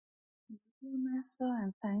you, Masa,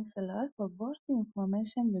 and thanks a lot for both the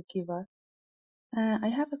information you give us. I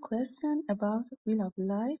have a question about Wheel of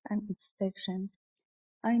Life and its sections.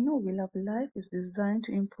 I know Wheel of Life is designed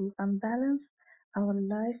to improve and balance our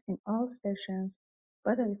life in all sections,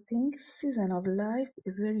 but I think season of life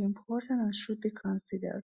is very important and should be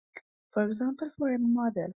considered. For example, for a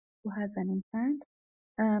mother who has an infant,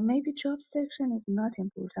 maybe job section is not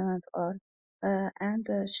important at all, and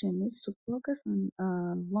she needs to focus on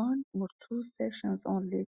one or two sections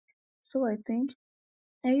only. So I think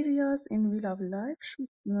areas in Wheel of Life should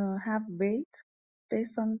have weight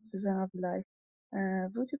based on season of life.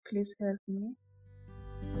 Would you please help me?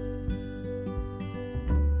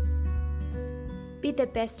 Be the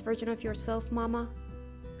best version of yourself, Mama.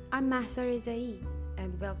 I'm Mahsa Rezai,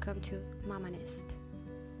 and welcome to Mama Nest,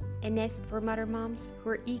 a nest for mother moms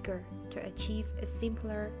who are eager to achieve a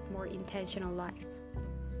simpler, more intentional life.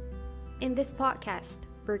 In this podcast,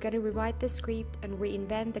 we're going to rewrite the script and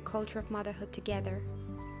reinvent the culture of motherhood together.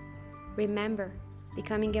 Remember,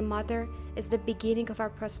 becoming a mother is the beginning of our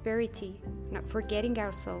prosperity, not forgetting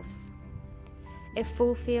ourselves. A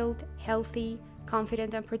fulfilled, healthy,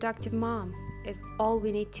 confident, and productive mom is all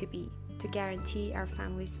we need to be to guarantee our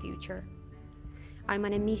family's future. I'm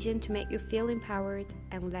on a mission to make you feel empowered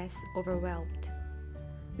and less overwhelmed.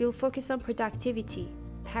 We'll focus on productivity,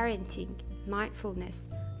 parenting, mindfulness,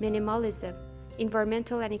 minimalism,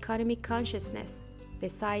 environmental and economic consciousness,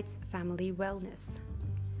 besides family wellness.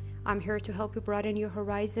 I'm here to help you broaden your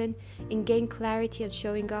horizon and gain clarity on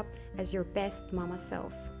showing up as your best mama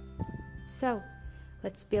self. So,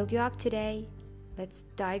 let's build you up today. Let's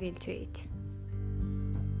dive into it.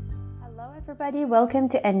 Hello, everybody. Welcome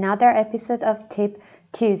to another episode of Tip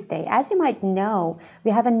Tuesday. As you might know,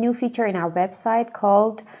 we have a new feature in our website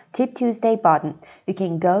called Tip Tuesday button. You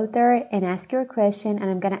can go there and ask your question,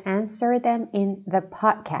 and I'm going to answer them in the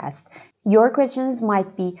podcast. Your questions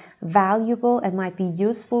might be valuable and might be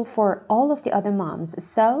useful for all of the other moms.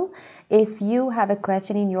 So if you have a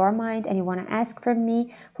question in your mind and you want to ask from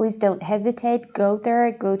me, please don't hesitate. Go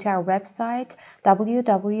there, go to our website,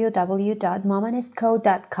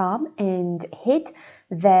 www.mamanestco.com, and hit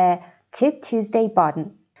the Tip Tuesday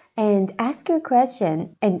button and ask your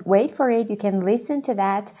question and wait for it. You can listen to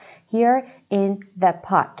that here in the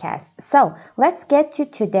podcast. So let's get to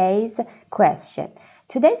today's question.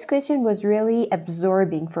 Today's question was really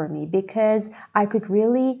absorbing for me because I could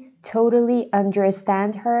really totally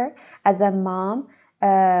understand her as a mom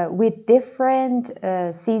with different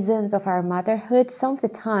seasons of our motherhood. Some of the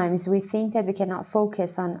times we think that we cannot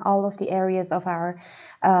focus on all of the areas of our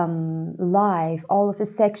life, all of the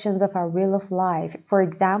sections of our wheel of life. For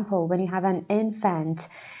example, when you have an infant,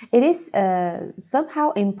 it is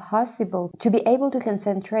somehow impossible to be able to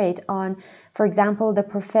concentrate on, for example, the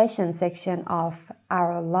profession section of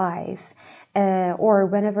our life, or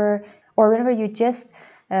whenever you just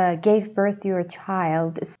gave birth to your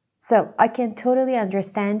child. So I can totally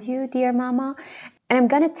understand you, dear mama, and I'm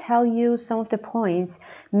going to tell you some of the points.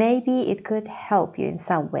 Maybe it could help you in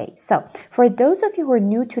some way. So for those of you who are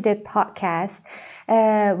new to the podcast,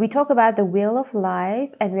 we talk about the wheel of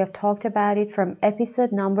life, and we have talked about it from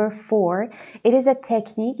episode number 4. It is a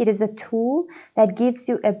technique, it is a tool that gives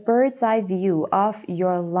you a bird's eye view of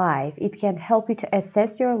your life. It can help you to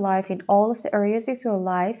assess your life in all of the areas of your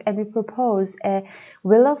life, and we propose a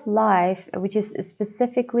wheel of life which is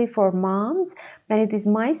specifically for moms, and it is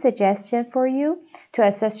my suggestion for you to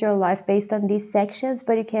assess your life based on these sections,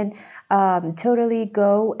 but you can totally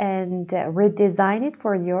go and redesign it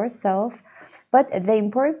for yourself. But the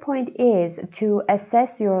important point is to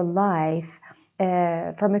assess your life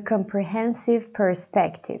from a comprehensive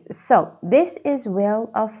perspective. So this is Wheel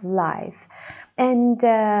of Life. And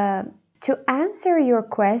to answer your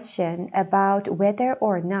question about whether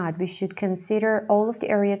or not we should consider all of the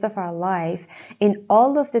areas of our life in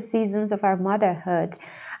all of the seasons of our motherhood,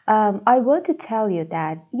 I want to tell you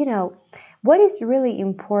that, what is really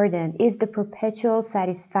important is the perpetual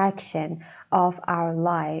satisfaction of our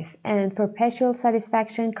life. And perpetual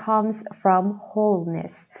satisfaction comes from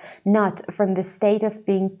wholeness, not from the state of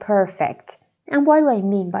being perfect. And what do I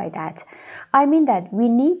mean by that? I mean that we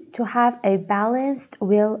need to have a balanced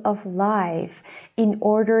wheel of life in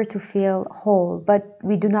order to feel whole, but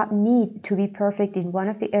we do not need to be perfect in one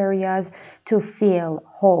of the areas to feel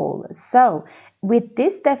whole. So, with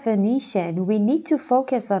this definition, we need to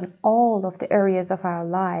focus on all of the areas of our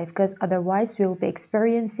life, because otherwise we'll be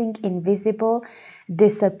experiencing invisible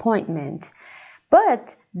disappointment.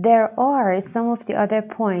 But there are some of the other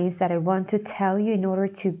points that I want to tell you in order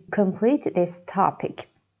to complete this topic.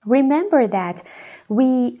 Remember that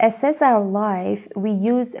we assess our life, we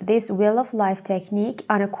use this Wheel of Life technique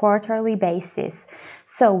on a quarterly basis.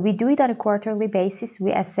 So we do it on a quarterly basis,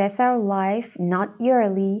 we assess our life, not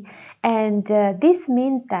yearly, and this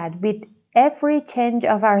means that with every change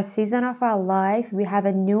of our season of our life, we have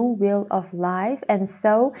a new Wheel of Life, and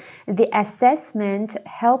so the assessment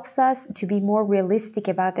helps us to be more realistic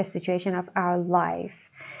about the situation of our life.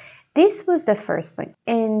 This was the first point.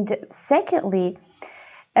 And secondly,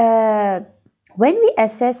 when we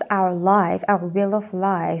assess our life, our Wheel of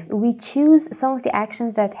Life, we choose some of the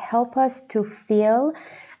actions that help us to feel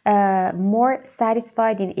more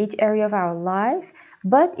satisfied in each area of our life,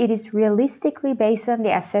 but it is realistically based on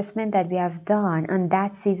the assessment that we have done on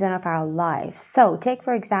that season of our life. So, take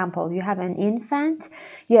for example, you have an infant,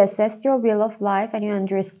 you assessed your Wheel of Life, and you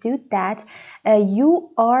understood that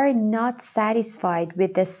you are not satisfied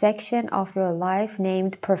with the section of your life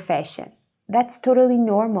named profession. That's totally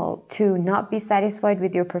normal to not be satisfied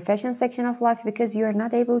with your profession section of life because you're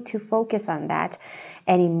not able to focus on that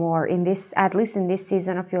anymore in this, at least in this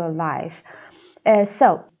season of your life.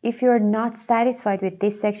 So if you're not satisfied with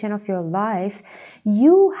this section of your life,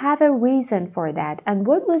 you have a reason for that. And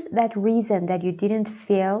what was that reason that you didn't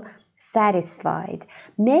feel satisfied?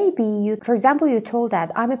 Maybe you, for example, you told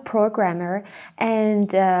that I'm a programmer,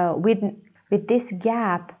 and with this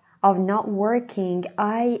gap of not working,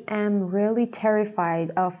 I am really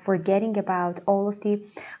terrified of forgetting about all of the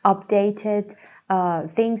updated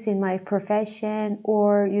things in my profession.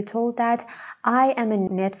 Or you told that I am a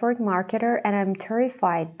network marketer and I'm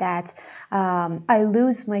terrified that I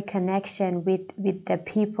lose my connection with the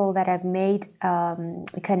people that I've made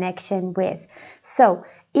connection with. So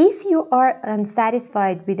if you are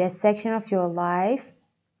unsatisfied with a section of your life,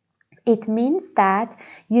 it means that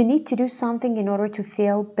you need to do something in order to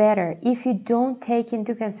feel better. If you don't take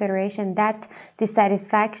into consideration that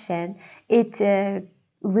dissatisfaction, it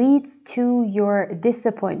leads to your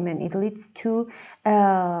disappointment, it leads to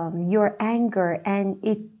your anger, and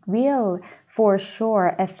it will for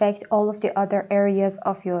sure affect all of the other areas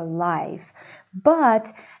of your life.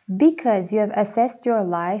 But because you have assessed your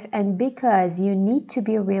life and because you need to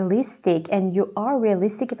be realistic and you are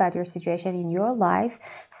realistic about your situation in your life,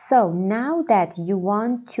 so now that you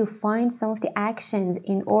want to find some of the actions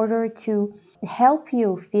in order to help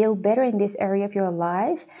you feel better in this area of your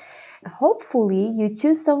life, hopefully you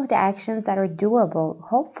choose some of the actions that are doable.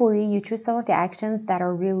 Hopefully you choose some of the actions that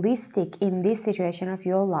are realistic in this situation of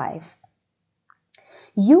your life.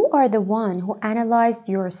 You are the one who analyzed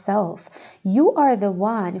yourself. You are the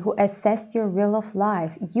one who assessed your Wheel of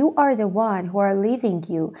Life. You are the one who are leaving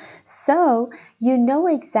you. So you know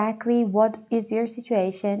exactly what is your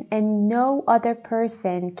situation, and no other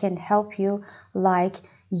person can help you like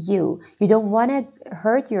you. You don't want to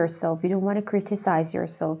hurt yourself. You don't want to criticize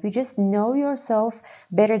yourself. You just know yourself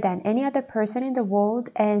better than any other person in the world,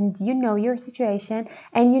 and you know your situation,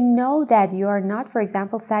 and you know that you are not, for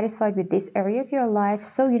example, satisfied with this area of your life,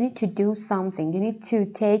 so you need to do something. You need to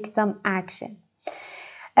take some action.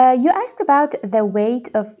 You asked about the weight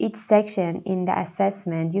of each section in the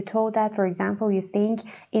assessment. You told that, for example, you think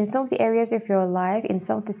in some of the areas of your life, in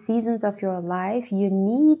some of the seasons of your life, you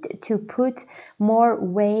need to put more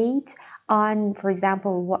weight on, for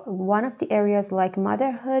example, one of the areas like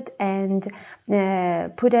motherhood, and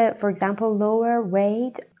put a, for example, lower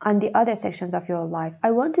weight on the other sections of your life.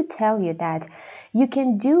 I want to tell you that you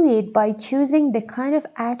can do it by choosing the kind of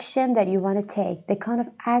action that you want to take, the kind of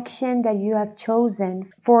action that you have chosen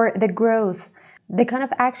for the growth, the kind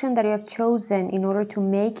of action that you have chosen in order to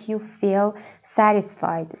make you feel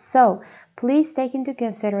satisfied. So please take into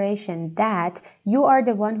consideration that you are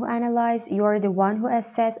the one who analyze, you are the one who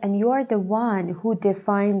assess, and you are the one who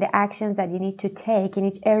define the actions that you need to take in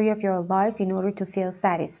each area of your life in order to feel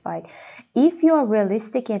satisfied. If you are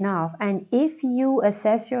realistic enough and if you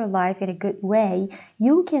assess your life in a good way,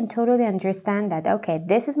 you can totally understand that, okay,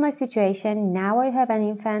 this is my situation. Now I have an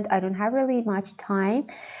infant. I don't have really much time.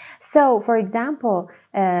 So, for example,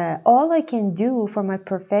 all I can do for my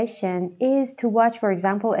profession is to watch, for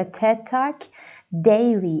example, a TED Talk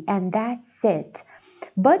daily, and that's it.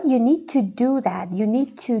 But you need to do that. You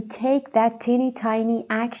need to take that teeny tiny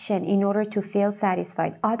action in order to feel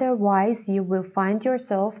satisfied. Otherwise, you will find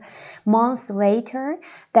yourself months later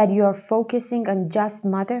that you are focusing on just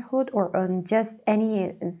motherhood or on just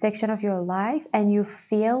any section of your life, and you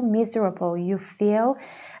feel miserable. You feel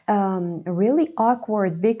really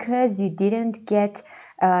awkward because you didn't get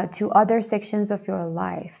to other sections of your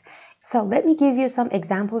life. So let me give you some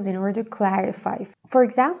examples in order to clarify. For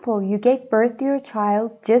example, you gave birth to your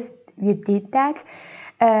child, just you did that.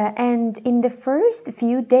 And in the first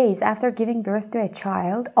few days after giving birth to a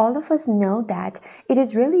child, all of us know that it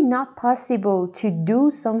is really not possible to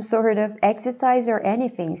do some sort of exercise or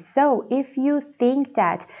anything. So if you think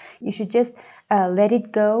that you should just let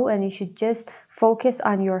it go and you should just focus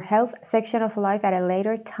on your health section of life at a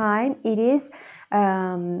later time, it is,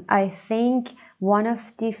 I think, one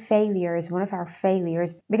of our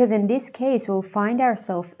failures, because in this case, we'll find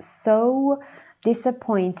ourselves so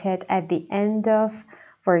disappointed at the end of,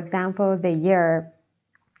 for example, the year,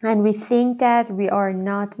 and we think that we are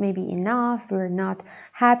not maybe enough, we're not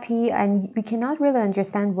happy, and we cannot really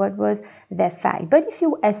understand what was the fact. But if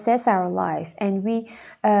you assess our life and we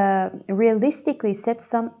realistically set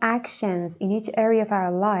some actions in each area of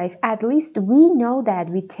our life, at least we know that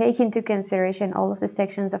we take into consideration all of the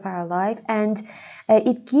sections of our life, and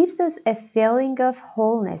it gives us a feeling of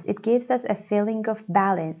wholeness, it gives us a feeling of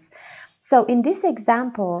balance. So in this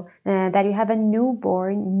example, that you have a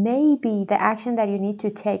newborn, maybe the action that you need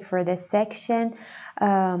to take for the section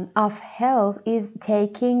of health is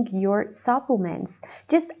taking your supplements.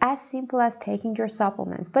 Just as simple as taking your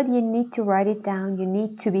supplements. But you need to write it down. You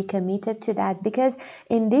need to be committed to that, because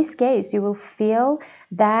in this case, you will feel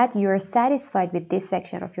that you're satisfied with this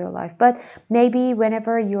section of your life. But maybe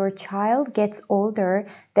whenever your child gets older,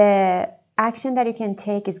 the action that you can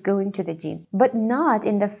take is going to the gym, but not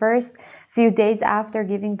in the first few days after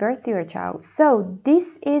giving birth to your child. So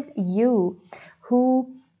this is you who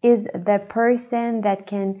is the person that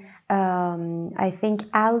can, I think,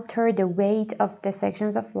 alter the weight of the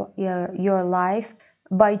sections of your life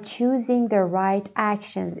by choosing the right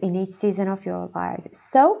actions in each season of your life.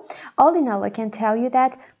 So, all in all, I can tell you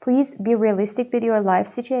that please be realistic with your life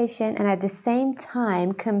situation and at the same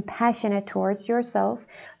time compassionate towards yourself,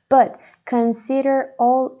 but consider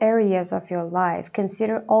all areas of your life,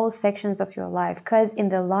 consider all sections of your life, because in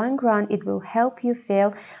the long run, it will help you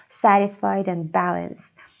feel satisfied and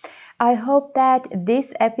balanced. I hope that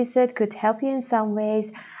this episode could help you in some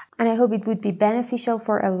ways, and I hope it would be beneficial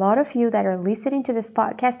for a lot of you that are listening to this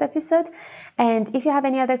podcast episode. And if you have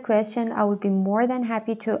any other question, I would be more than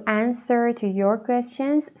happy to answer to your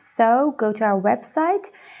questions. So go to our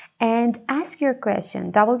website and ask your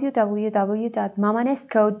question,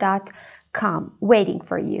 www.mamanestcode.com. Waiting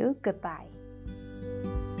for you. Goodbye.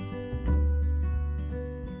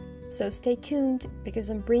 So stay tuned,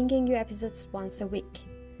 because I'm bringing you episodes once a week.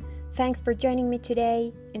 Thanks for joining me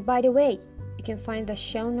today. And by the way, you can find the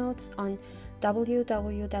show notes on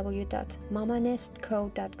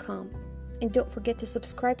www.mamanestcode.com. And don't forget to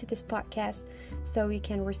subscribe to this podcast so you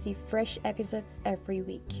can receive fresh episodes every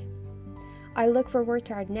week. I look forward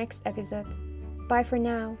to our next episode. Bye for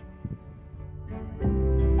now.